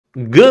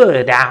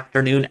Good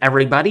afternoon,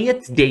 everybody.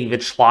 It's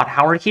David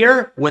Schlotthauer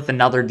here with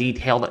another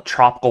detailed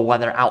tropical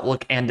weather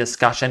outlook and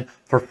discussion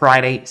for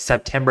Friday,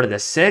 September the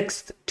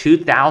 6th,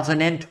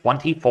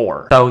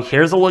 2024. So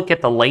here's a look at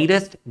the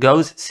latest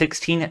GOES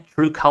 16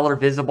 true color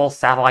visible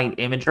satellite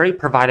imagery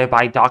provided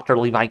by Dr.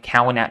 Levi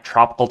Cowan at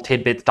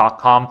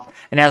tropicaltidbits.com.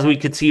 And as we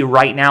could see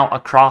right now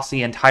across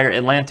the entire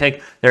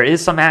Atlantic, there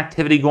is some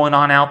activity going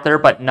on out there,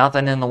 but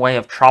nothing in the way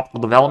of tropical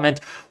development.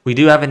 We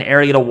do have an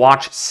area to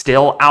watch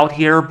still out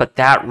here, but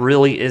that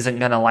really isn't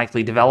going to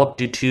likely develop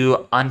due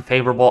to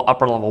unfavorable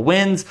upper level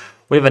winds.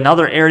 We have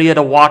another area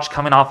to watch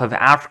coming off of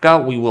Africa.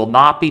 We will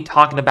not be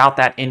talking about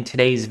that in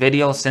today's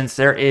video since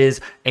there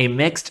is a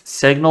mixed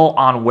signal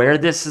on where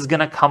this is going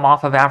to come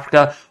off of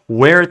Africa,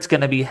 where it's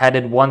going to be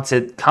headed once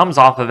it comes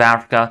off of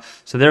Africa.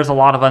 So there's a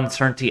lot of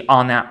uncertainty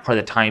on that for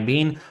the time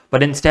being.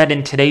 But instead,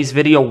 in today's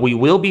video, we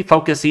will be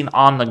focusing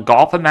on the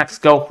Gulf of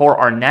Mexico for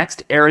our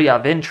next area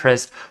of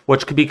interest,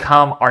 which could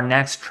become our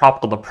next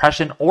tropical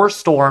depression or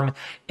storm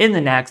in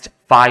the next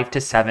 5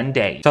 to 7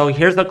 days. So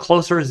here's a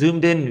closer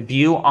zoomed in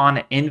view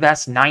on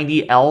Invest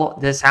 90L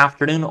this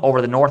afternoon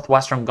over the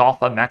northwestern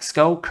Gulf of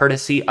Mexico,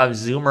 courtesy of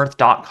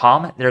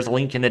ZoomEarth.com. There's a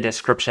link in the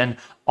description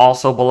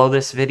also below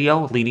this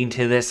video leading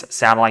to this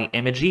satellite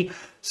imagery.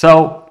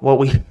 So what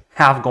we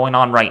have going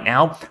on right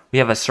now, we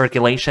have a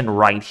circulation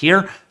right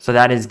here, so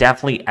that is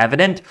definitely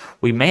evident.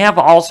 We may have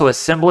also a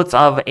semblance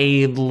of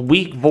a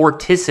weak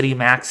vorticity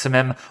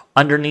maximum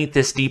underneath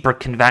this deeper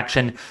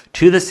convection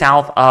to the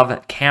south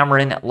of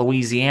Cameron,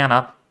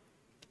 Louisiana.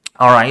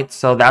 All right,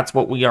 so that's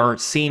what we are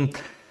seeing.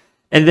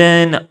 And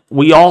then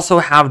we also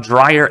have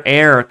drier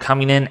air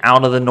coming in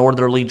out of the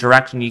northerly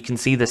direction. You can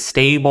see the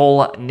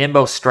stable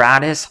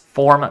nimbostratus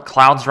form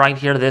clouds right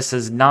here. This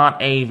is not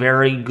a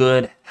very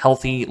good,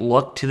 healthy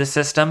look to the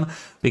system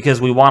because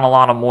we want a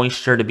lot of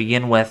moisture to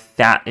begin with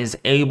that is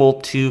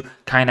able to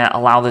kind of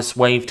allow this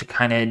wave to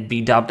kind of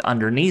be dubbed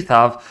underneath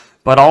of.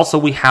 But also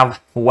we have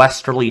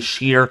westerly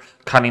shear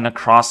cutting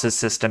across the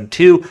system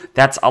too.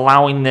 That's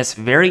allowing this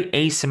very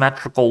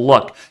asymmetrical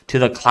look to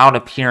the cloud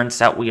appearance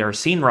that we are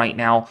seeing right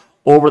now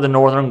over the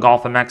northern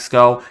Gulf of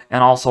Mexico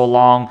and also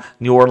along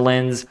New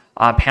Orleans,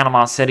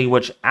 Panama City,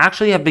 which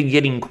actually have been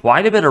getting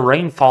quite a bit of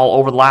rainfall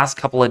over the last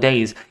couple of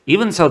days.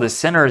 Even so, the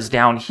center is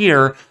down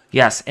here.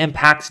 Yes,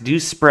 impacts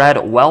do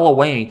spread well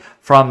away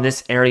from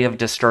this area of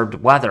disturbed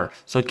weather.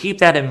 So keep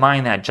that in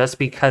mind that just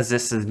because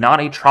this is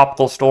not a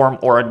tropical storm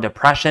or a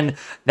depression,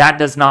 that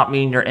does not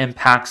mean your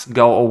impacts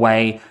go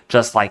away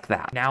just like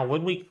that. Now,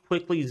 when we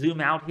quickly zoom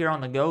out here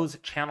on the GOES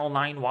Channel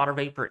 9 water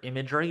vapor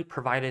imagery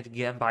provided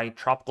again by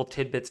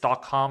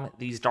tropicaltidbits.com,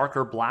 these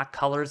darker black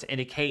colors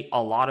indicate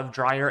a lot of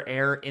drier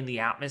air in the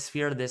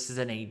atmosphere. This is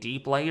in a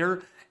deep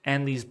layer.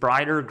 And these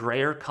brighter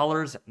grayer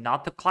colors,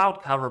 not the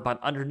cloud cover,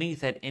 but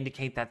underneath it,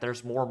 indicate that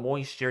there's more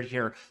moisture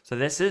here. So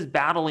this is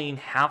battling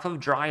half of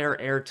drier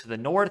air to the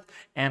north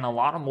and a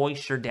lot of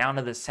moisture down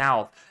to the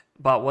south.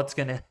 But what's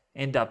going to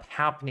end up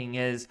happening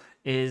is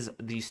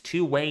these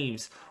two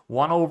waves,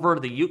 one over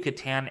the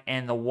Yucatan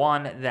and the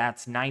one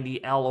that's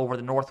 90L over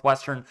the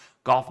northwestern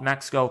Gulf of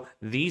Mexico.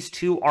 These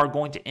two are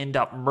going to end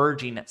up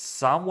merging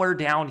somewhere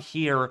down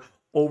here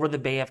over the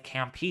Bay of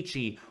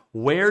Campeche.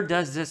 Where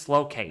does this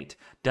locate?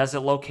 Does it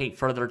locate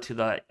further to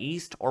the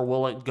east, or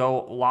will it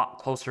go a lot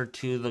closer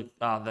to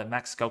the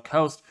Mexico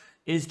coast?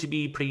 Is to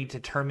be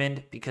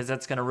predetermined because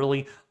that's going to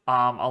really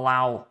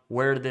allow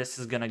where this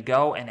is going to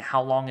go and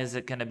how long is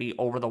it going to be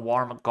over the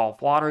warm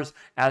Gulf waters.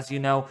 As you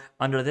know,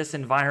 under this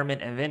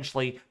environment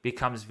eventually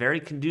becomes very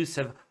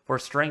conducive for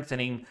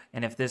strengthening,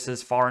 and if this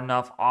is far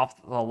enough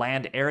off the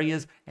land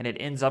areas and it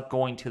ends up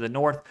going to the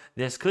north,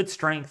 this could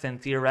strengthen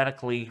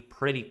theoretically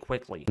pretty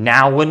quickly.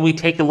 Now, when we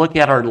take a look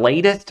at our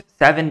latest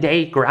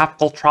 7-day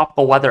graphical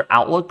tropical weather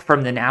outlook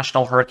from the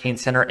National Hurricane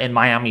Center in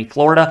Miami,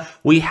 Florida,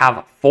 we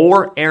have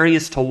 4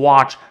 areas to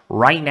watch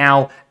right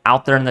now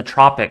out there in the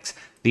tropics.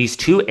 These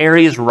 2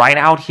 areas right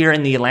out here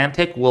in the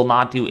Atlantic will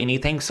not do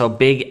anything, so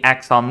big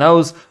X on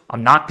those.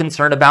 I'm not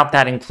concerned about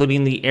that,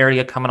 including the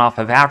area coming off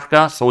of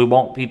Africa, so we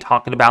won't be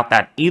talking about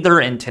that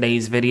either in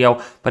today's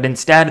video. But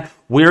instead,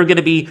 we're going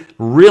to be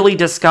really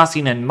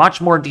discussing in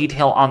much more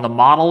detail on the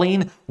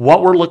modeling,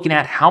 what we're looking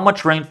at, how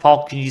much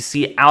rainfall can you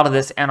see out of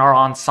this, and our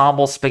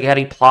ensemble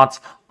spaghetti plots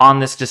on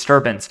this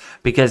disturbance,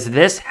 because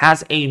this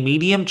has a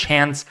medium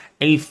chance,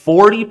 a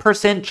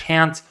 40%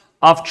 chance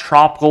of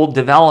tropical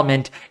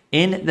development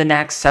in the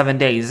next 7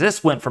 days.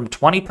 This went from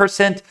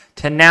 20%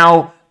 to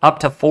now up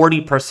to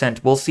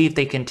 40%. We'll see if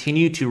they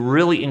continue to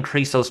really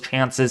increase those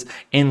chances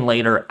in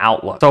later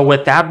outlook. So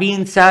with that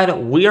being said,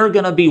 we are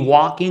going to be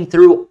walking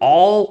through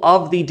all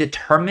of the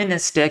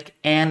deterministic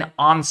and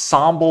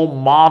ensemble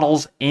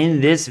models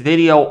in this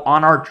video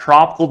on our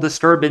tropical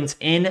disturbance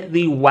in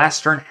the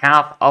western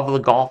half of the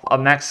Gulf of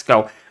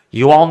Mexico.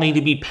 You all need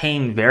to be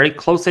paying very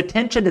close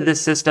attention to this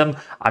system.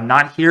 I'm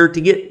not here to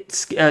get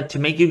to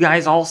make you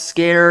guys all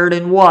scared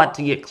and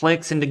to get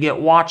clicks and to get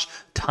watch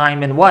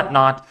time and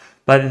whatnot.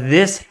 But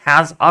this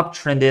has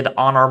uptrended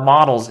on our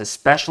models,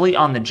 especially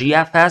on the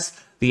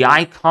GFS, the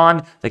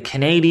Icon, the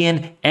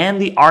Canadian, and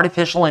the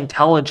artificial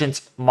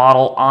intelligence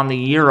model on the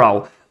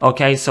Euro.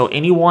 Okay, so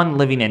anyone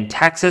living in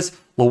Texas,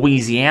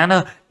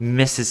 Louisiana,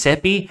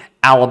 Mississippi,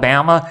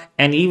 Alabama,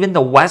 and even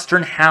the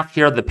western half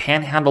here, the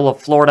panhandle of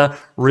Florida,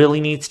 really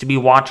needs to be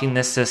watching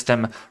this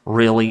system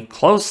really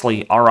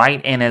closely, all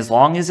right? And as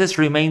long as this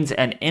remains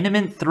an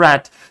imminent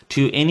threat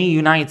to any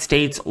United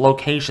States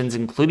locations,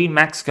 including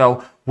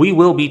Mexico, we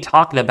will be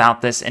talking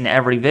about this in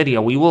every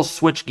video. We will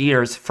switch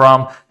gears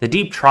from the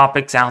deep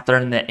tropics out there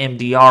in the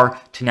MDR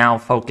to now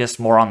focus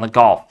more on the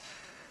Gulf.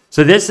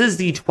 So this is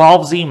the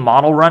 12Z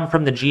model run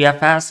from the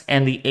GFS,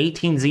 and the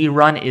 18Z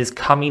run is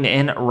coming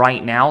in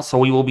right now. So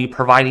we will be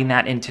providing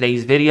that in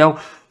today's video.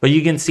 But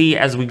you can see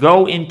as we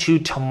go into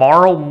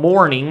tomorrow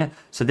morning,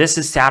 so this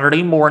is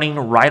Saturday morning,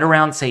 right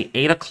around, say,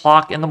 8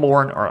 o'clock in the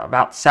morning, or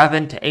about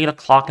 7 to 8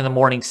 o'clock in the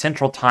morning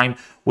Central Time,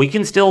 we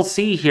can still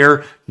see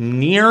here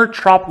near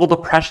tropical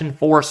depression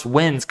force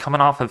winds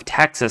coming off of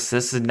Texas.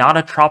 This is not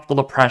a tropical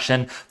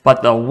depression,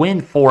 but the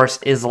wind force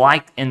is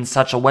like in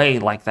such a way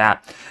like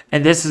that.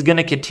 And this is going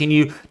to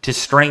continue to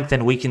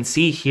strengthen. We can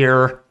see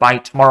here by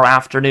tomorrow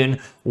afternoon,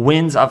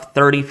 winds of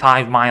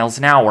 35 miles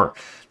an hour.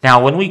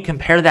 Now, when we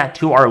compare that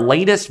to our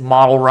latest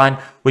model run,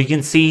 we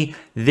can see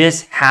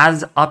this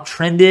has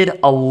uptrended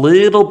a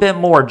little bit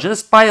more,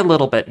 just by a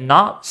little bit,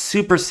 not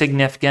super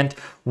significant.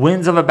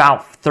 Winds of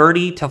about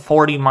 30 to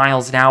 40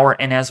 miles an hour.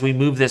 And as we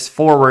move this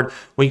forward,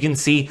 we can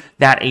see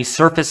that a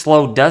surface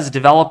low does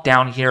develop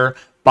down here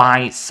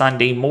by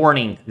Sunday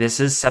morning. This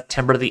is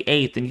September the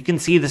 8th. And you can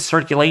see the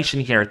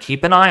circulation here.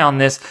 Keep an eye on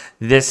this.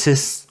 This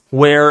is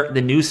where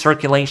the new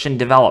circulation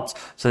develops.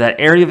 So that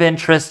area of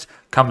interest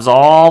comes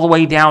all the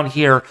way down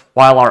here,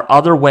 while our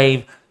other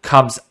wave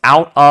comes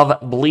out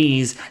of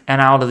Belize and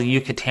out of the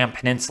Yucatan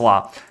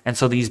Peninsula. And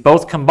so these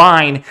both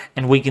combine,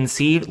 and we can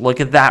see,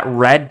 look at that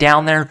red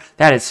down there.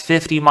 That is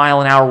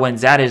 50-mile-an-hour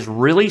winds. That is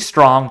really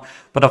strong.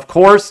 But of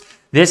course,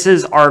 this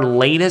is our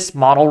latest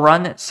model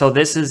run. So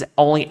this is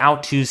only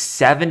out to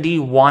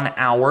 71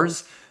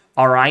 hours.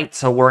 All right,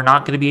 so we're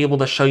not going to be able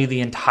to show you the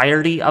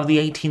entirety of the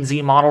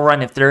 18Z model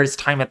run. If there is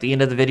time at the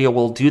end of the video,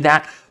 we'll do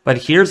that. But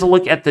here's a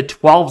look at the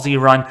 12Z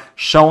run,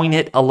 showing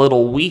it a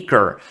little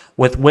weaker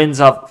with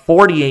winds of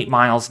 48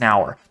 miles an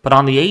hour. But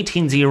on the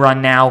 18Z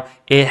run now,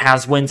 it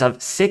has winds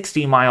of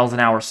 60 miles an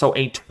hour. So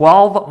a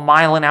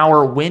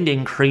 12-mile-an-hour wind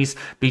increase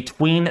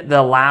between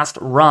the last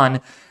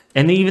run.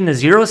 And even the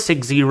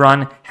 06Z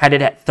run had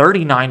it at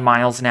 39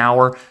 miles an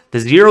hour. The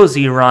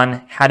 0Z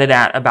run had it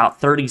at about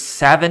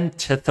 37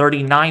 to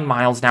 39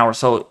 miles an hour.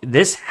 So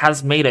this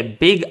has made a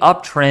big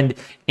uptrend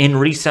in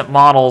recent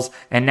models.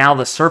 And now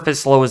the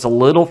surface low is a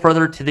little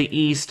further to the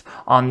east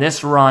on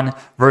this run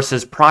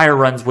versus prior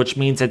runs, which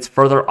means it's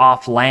further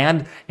off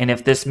land. And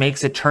if this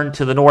makes a turn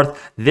to the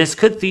north, this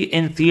could,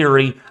 in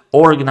theory,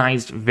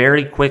 organized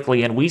very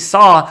quickly. And we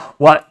saw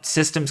what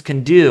systems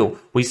can do.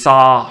 We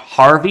saw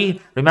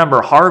Harvey.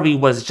 Remember, Harvey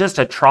was just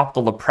a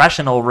tropical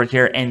depression over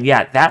here, and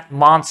yet that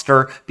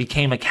monster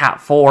became a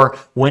Cat 4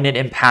 when it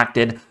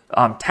impacted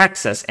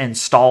Texas and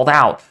stalled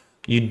out.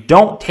 You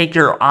don't take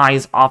your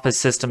eyes off of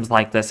systems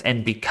like this,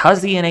 and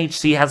because the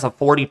NHC has a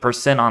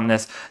 40% on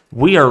this,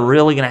 we are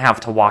really going to have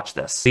to watch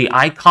this. The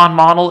Icon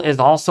model is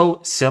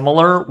also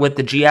similar with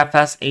the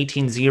GFS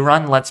 18Z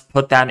run. Let's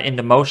put that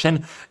into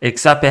motion,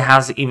 except it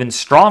has even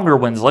stronger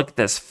winds. Look at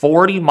this,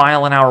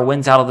 40-mile-an-hour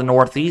winds out of the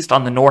northeast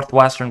on the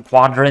northwestern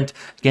quadrant.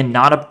 Again,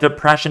 not a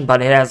depression,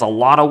 but it has a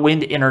lot of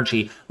wind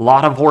energy, a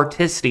lot of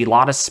vorticity, a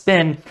lot of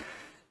spin.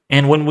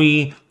 And when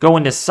we go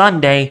into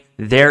Sunday,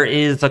 there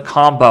is a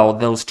combo.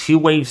 Those two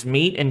waves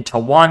meet into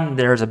one.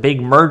 There's a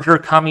big merger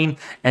coming,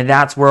 and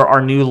that's where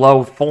our new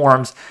low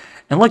forms.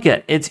 And look at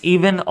it, it's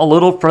even a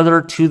little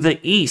further to the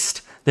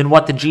east than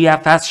what the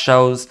GFS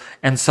shows.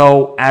 And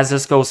so as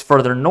this goes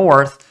further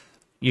north,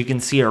 you can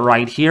see it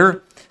right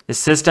here. The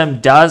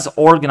system does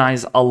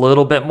organize a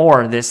little bit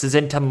more. This is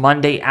into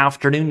Monday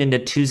afternoon into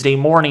Tuesday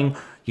morning.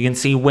 You can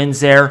see winds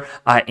there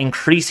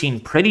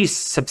increasing pretty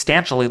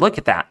substantially. Look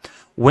at that.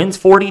 Winds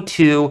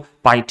 42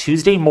 by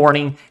Tuesday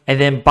morning, and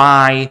then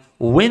by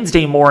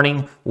Wednesday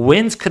morning,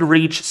 winds could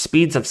reach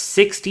speeds of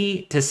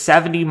 60 to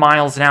 70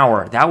 miles an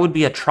hour. That would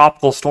be a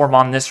tropical storm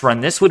on this run.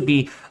 This would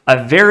be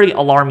a very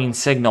alarming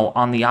signal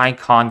on the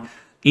Icon.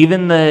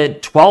 Even the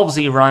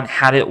 12Z run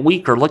had it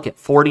weaker. Look at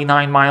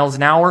 49 miles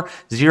an hour.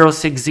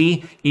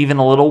 06Z even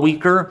a little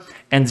weaker.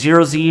 And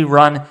 0Z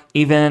run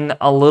even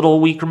a little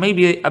weaker,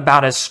 maybe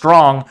about as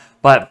strong.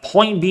 But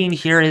point being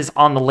here is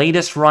on the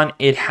latest run,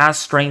 it has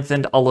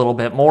strengthened a little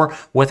bit more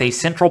with a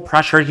central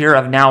pressure here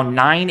of now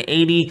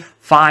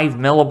 985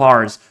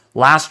 millibars.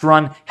 Last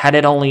run had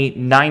it only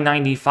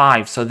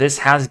 995, so this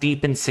has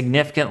deepened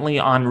significantly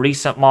on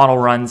recent model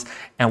runs,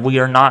 and we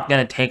are not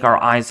going to take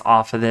our eyes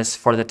off of this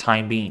for the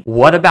time being.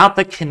 What about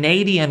the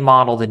Canadian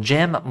model, the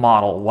GEM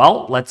model?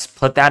 Well, let's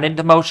put that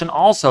into motion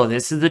also.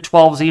 This is the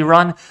 12Z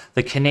run.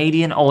 The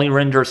Canadian only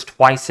renders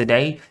twice a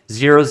day,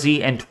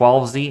 0Z and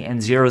 12Z and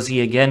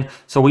 0Z again,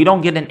 so we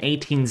don't get an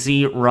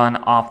 18Z run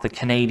off the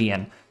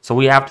Canadian. So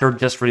we have to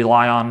just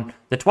rely on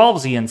the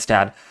 12Z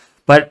instead.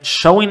 but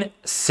showing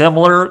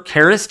similar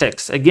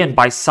characteristics. Again,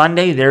 by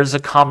Sunday, there's a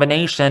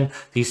combination,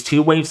 these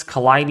two waves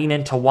colliding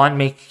into one,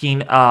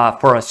 making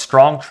for a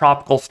strong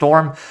tropical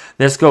storm.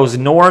 This goes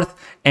north,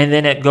 and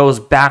then it goes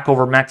back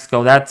over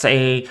Mexico. That's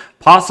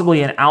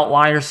possibly an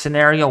outlier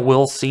scenario.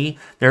 We'll see.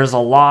 There's a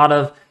lot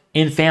of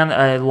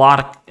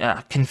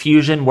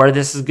confusion where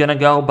this is going to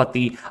go, but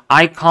the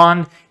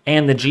icon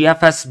and the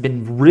GFS has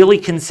been really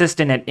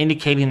consistent at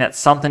indicating that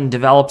something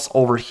develops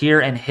over here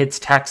and hits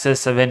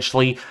Texas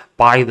eventually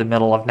by the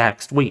middle of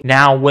next week.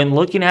 Now, when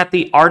looking at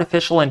the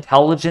artificial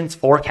intelligence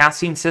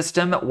forecasting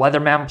system,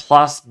 Weatherman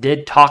Plus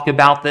did talk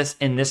about this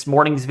in this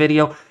morning's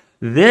video.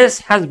 This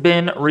has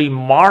been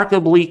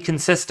remarkably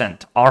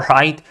consistent, all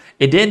right?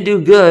 It didn't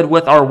do good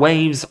with our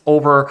waves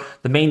over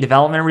the main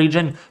development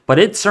region, but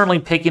it's certainly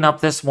picking up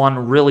this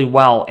one really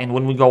well. And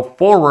when we go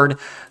forward,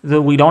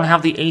 we don't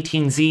have the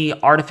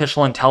 18Z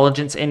artificial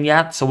intelligence in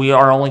yet, so we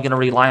are only going to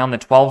rely on the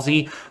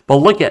 12Z. But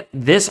look at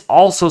this,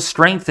 also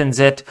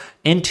strengthens it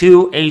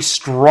into a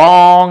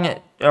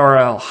strong or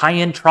a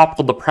high-end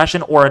tropical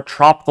depression or a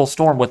tropical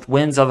storm with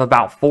winds of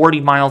about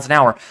 40 miles an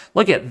hour.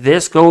 Look at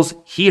this, goes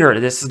here.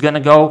 This is going to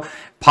go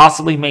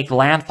possibly make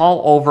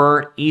landfall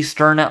over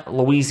eastern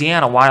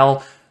Louisiana,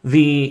 while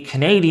the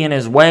Canadian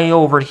is way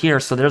over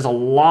here. So there's a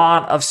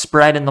lot of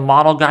spread in the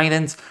model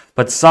guidance,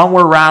 but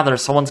somewhere rather,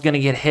 someone's going to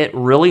get hit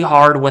really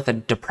hard with a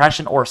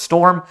depression or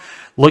storm.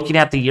 Looking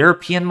at the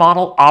European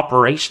model,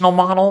 operational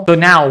model. So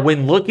now,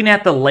 when looking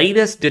at the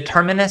latest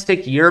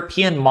deterministic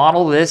European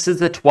model, this is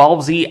the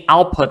 12Z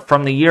output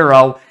from the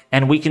Euro,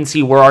 and we can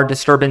see where our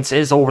disturbance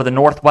is over the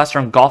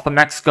northwestern Gulf of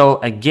Mexico.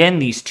 Again,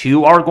 these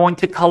two are going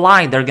to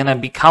collide. They're going to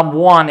become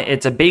one.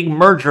 It's a big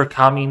merger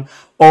coming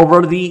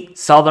over the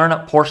southern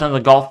portion of the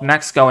Gulf of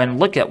Mexico. And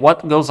look at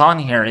what goes on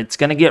here. It's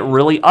going to get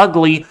really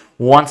ugly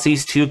once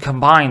these two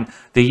combine.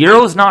 The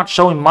Euro is not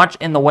showing much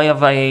in the way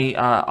of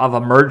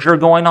a merger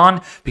going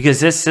on because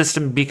this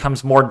system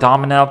becomes more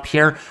dominant up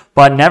here.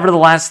 But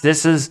nevertheless,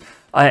 this is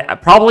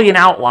probably an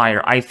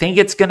outlier. I think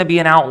it's going to be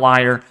an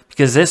outlier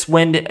because this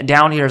wind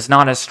down here is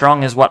not as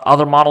strong as what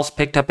other models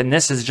picked up, and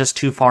this is just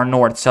too far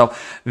north. So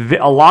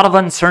a lot of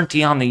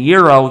uncertainty on the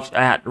Euro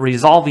at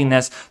resolving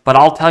this, but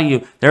I'll tell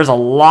you, there's a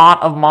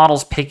lot of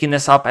models picking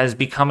this up as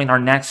becoming our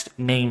next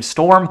named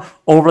storm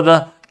over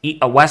the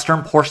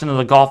western portion of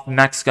the Gulf of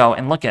Mexico.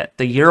 And look at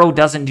the Euro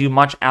doesn't do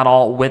much at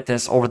all with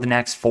this over the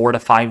next 4 to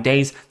 5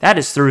 days. That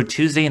is through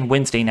Tuesday and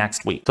Wednesday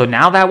next week. So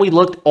now that we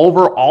looked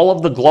over all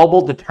of the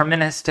global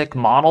deterministic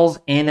models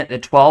in the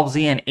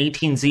 12Z and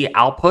 18Z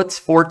outputs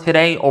for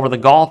today over the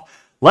Gulf,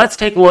 let's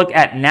take a look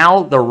at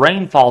now the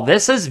rainfall.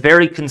 This is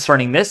very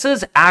concerning. This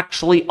is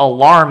actually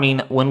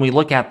alarming when we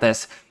look at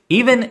this.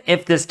 Even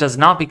if this does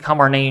not become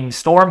our named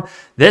storm,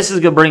 this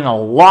is going to bring a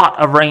lot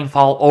of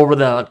rainfall over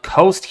the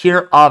coast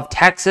here of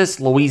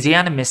Texas,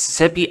 Louisiana,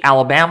 Mississippi,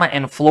 Alabama,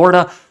 and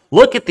Florida.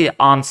 Look at the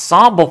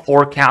ensemble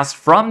forecast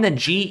from the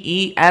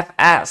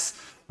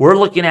GEFS. We're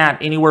looking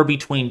at anywhere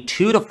between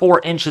 2 to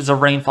 4 inches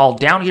of rainfall.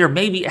 Down here,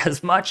 maybe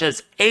as much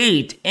as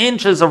 8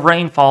 inches of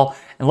rainfall.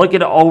 And look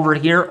at it over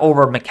here,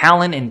 over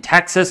McAllen in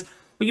Texas.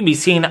 We can be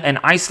seeing an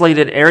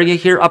isolated area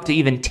here up to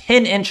even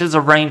 10 inches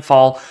of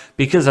rainfall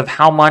because of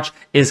how much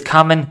is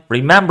coming.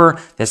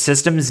 Remember, the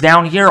system's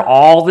down here.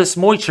 All this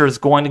moisture is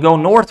going to go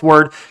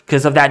northward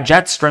because of that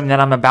jet stream that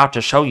I'm about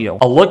to show you.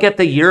 A look at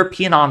the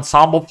European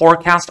ensemble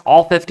forecast.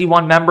 All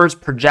 51 members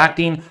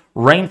projecting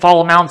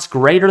rainfall amounts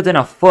greater than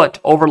a foot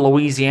over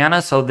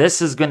Louisiana. So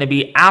this is going to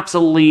be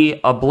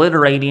absolutely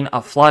obliterating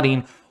a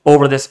flooding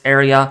over this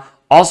area.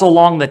 Also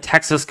along the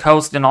Texas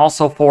coast and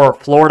also for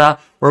Florida,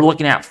 we're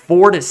looking at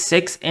 4 to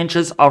 6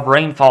 inches of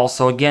rainfall.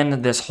 So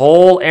again, this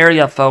whole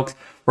area, folks,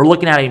 we're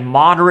looking at a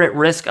moderate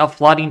risk of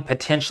flooding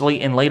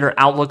potentially in later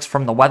outlooks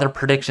from the Weather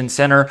Prediction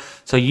Center.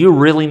 So you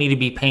really need to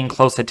be paying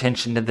close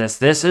attention to this.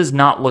 This is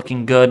not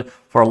looking good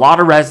for a lot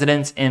of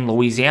residents in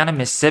Louisiana,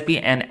 Mississippi,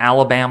 and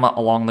Alabama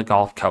along the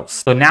Gulf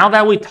Coast. So now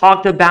that we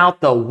talked about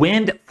the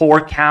wind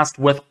forecast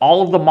with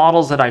all of the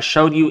models that I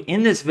showed you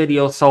in this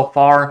video so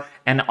far,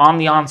 and on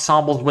the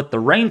ensembles with the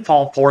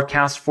rainfall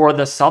forecast for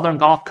the southern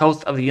Gulf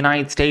Coast of the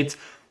United States,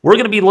 we're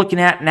going to be looking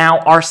at now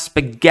our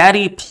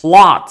spaghetti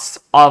plots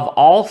of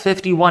all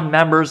 51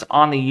 members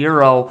on the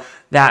Euro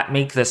that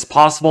make this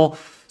possible.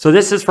 So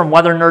this is from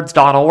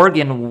weathernerds.org,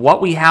 and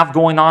what we have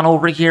going on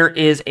over here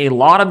is a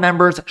lot of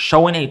members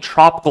showing a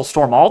tropical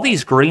storm. All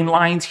these green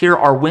lines here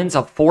are winds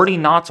of 40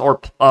 knots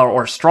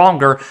or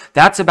stronger.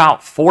 That's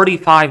about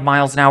 45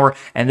 miles an hour,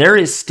 and there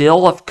is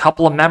still a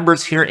couple of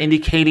members here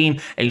indicating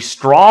a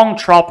strong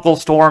tropical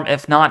storm,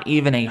 if not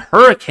even a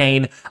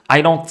hurricane.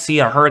 I don't see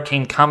a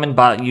hurricane coming,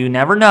 but you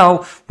never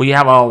know. We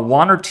have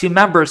 1 or 2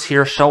 members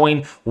here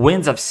showing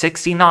winds of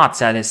 60 knots.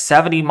 That is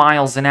 70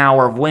 miles an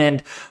hour of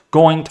wind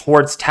going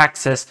towards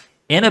Texas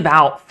in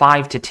about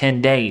 5 to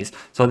 10 days.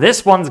 So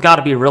this one's got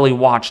to be really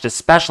watched,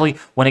 especially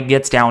when it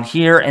gets down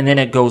here and then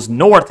it goes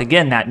north.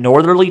 Again, that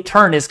northerly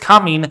turn is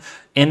coming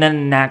in the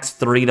next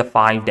 3 to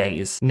 5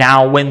 days.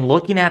 Now, when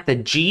looking at the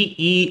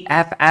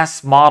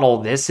GEFS model,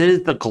 this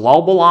is the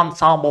Global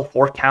Ensemble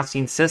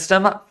Forecasting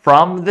System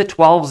from the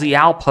 12Z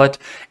output.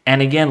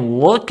 And again,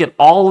 look at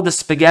all of the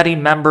spaghetti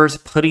members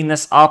putting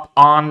this up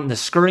on the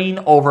screen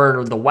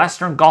over the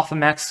western Gulf of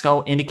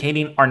Mexico,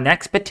 indicating our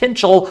next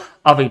potential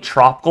of a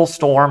tropical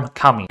storm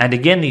coming. And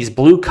again, these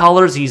blue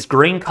colors, these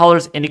green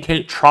colors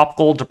indicate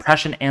tropical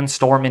depression and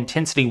storm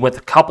intensity, with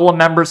a couple of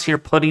members here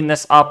putting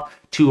this up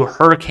to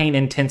hurricane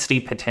intensity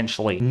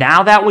potentially.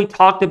 Now that we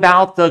talked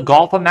about the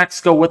Gulf of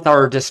Mexico with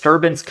our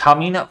disturbance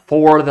coming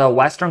for the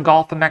western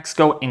Gulf of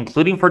Mexico,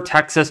 including for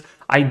Texas,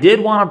 I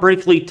did want to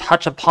briefly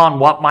touch upon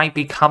what might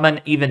be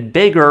coming even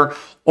bigger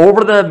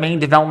over the main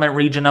development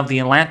region of the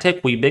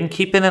Atlantic. We've been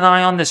keeping an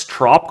eye on this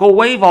tropical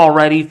wave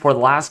already for the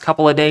last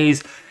couple of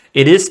days.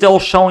 It is still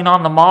showing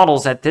on the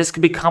models that this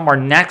could become our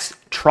next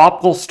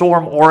tropical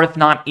storm, or if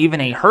not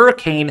even a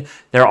hurricane.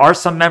 There are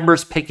some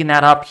members picking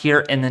that up here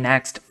in the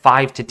next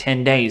 5 to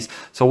 10 days.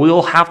 So we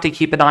will have to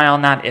keep an eye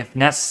on that if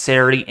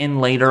necessary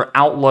in later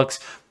outlooks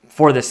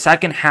for the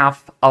second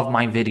half of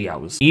my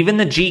videos. Even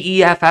the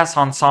GEFS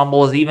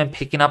ensemble is even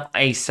picking up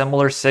a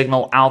similar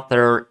signal out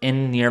there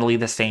in nearly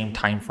the same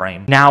time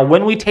frame. Now,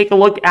 when we take a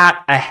look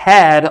at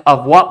ahead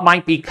of what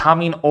might be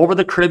coming over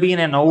the Caribbean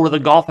and over the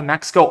Gulf of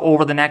Mexico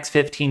over the next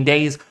 15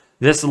 days,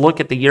 this look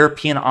at the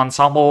European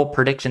Ensemble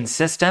Prediction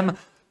System.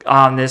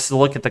 This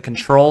look at the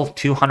control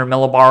 200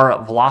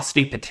 millibar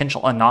velocity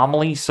potential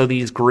anomaly. So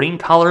these green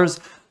colors,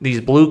 these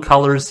blue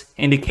colors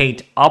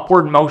indicate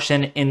upward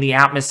motion in the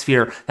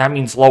atmosphere. That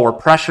means lower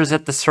pressures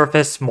at the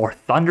surface, more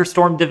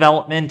thunderstorm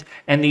development,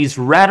 and these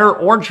red or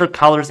oranger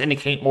colors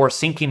indicate more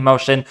sinking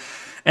motion.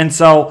 And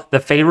so the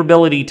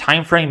favorability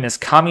time frame is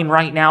coming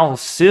right now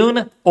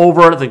soon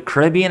over the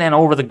Caribbean and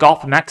over the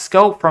Gulf of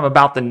Mexico from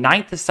about the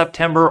 9th of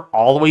September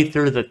all the way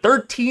through the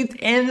 13th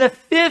and the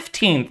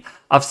 15th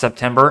of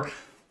September.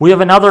 We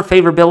have another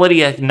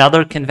favorability,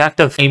 another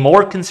convective. A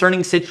more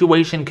concerning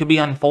situation could be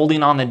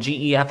unfolding on the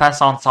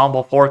GEFS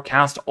ensemble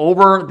forecast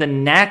over the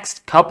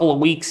next couple of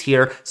weeks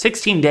here,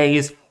 16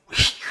 days.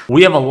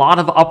 We have a lot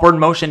of upward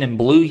motion in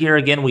blue here.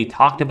 Again, we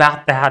talked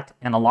about that,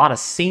 and a lot of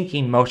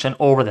sinking motion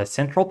over the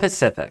Central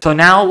Pacific. So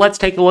now let's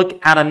take a look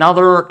at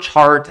another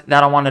chart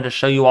that I wanted to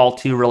show you all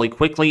too really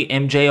quickly.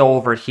 MJO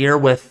over here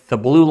with the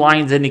blue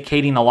lines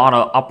indicating a lot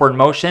of upward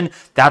motion.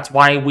 That's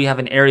why we have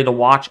an area to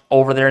watch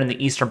over there in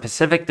the Eastern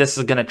Pacific. This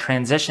is going to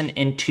transition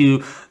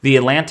into the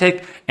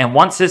Atlantic. And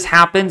once this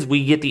happens,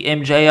 we get the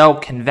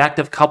MJO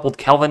convective coupled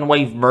Kelvin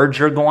wave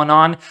merger going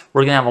on.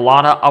 We're going to have a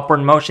lot of upward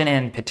motion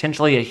and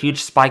potentially a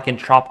huge spike in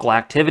tropical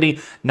activity.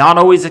 Not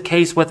always the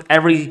case with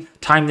every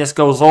time this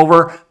goes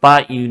over,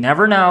 but you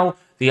never know.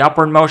 The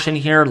upward motion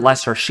here,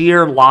 lesser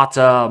shear, lots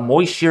of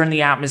moisture in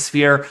the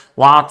atmosphere,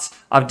 lots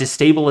of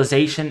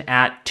destabilization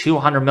at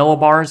 200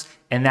 millibars,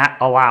 and that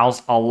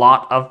allows a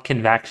lot of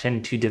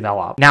convection to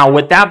develop. Now,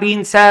 with that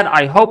being said,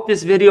 I hope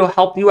this video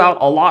helped you out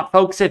a lot,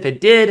 folks. If it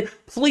did,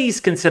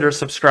 please consider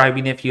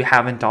subscribing if you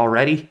haven't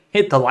already.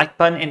 Hit the like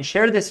button and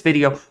share this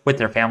video with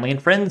their family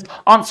and friends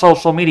on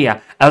social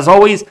media. As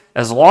always,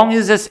 as long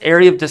as this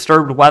area of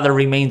disturbed weather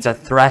remains a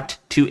threat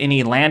to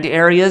any land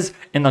areas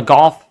in the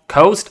Gulf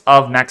Coast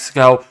of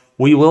Mexico,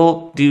 we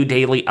will do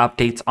daily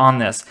updates on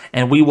this,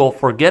 and we will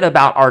forget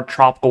about our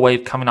tropical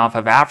wave coming off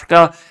of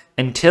Africa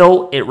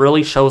until it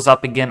really shows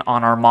up again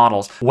on our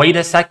models. Wait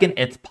a second,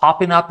 it's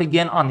popping up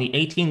again on the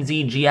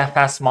 18Z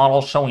GFS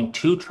model showing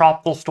 2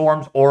 tropical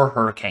storms or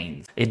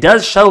hurricanes. It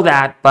does show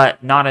that,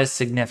 but not as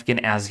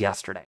significant as yesterday.